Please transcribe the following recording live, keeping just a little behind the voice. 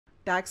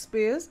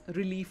Taxpayers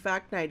Relief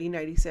Act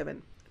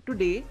 1997.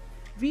 Today,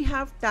 we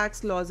have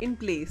tax laws in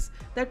place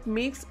that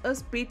makes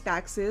us pay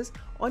taxes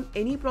on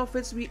any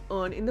profits we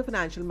earn in the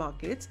financial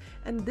markets,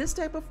 and this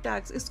type of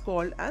tax is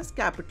called as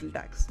capital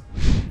tax.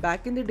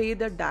 Back in the day,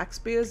 the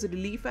Taxpayers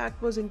Relief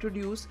Act was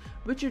introduced,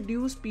 which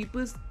reduced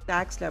people's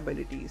tax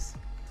liabilities.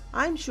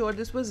 I'm sure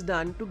this was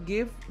done to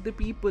give the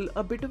people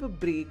a bit of a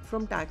break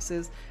from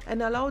taxes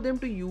and allow them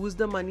to use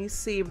the money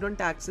saved on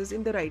taxes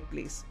in the right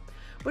place.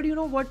 But you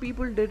know what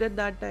people did at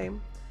that time?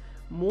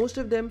 Most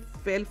of them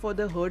fell for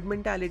the herd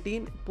mentality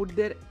and put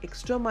their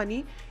extra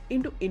money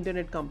into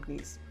internet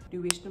companies. Do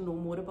you wish to know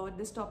more about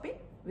this topic?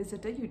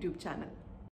 Visit our YouTube channel.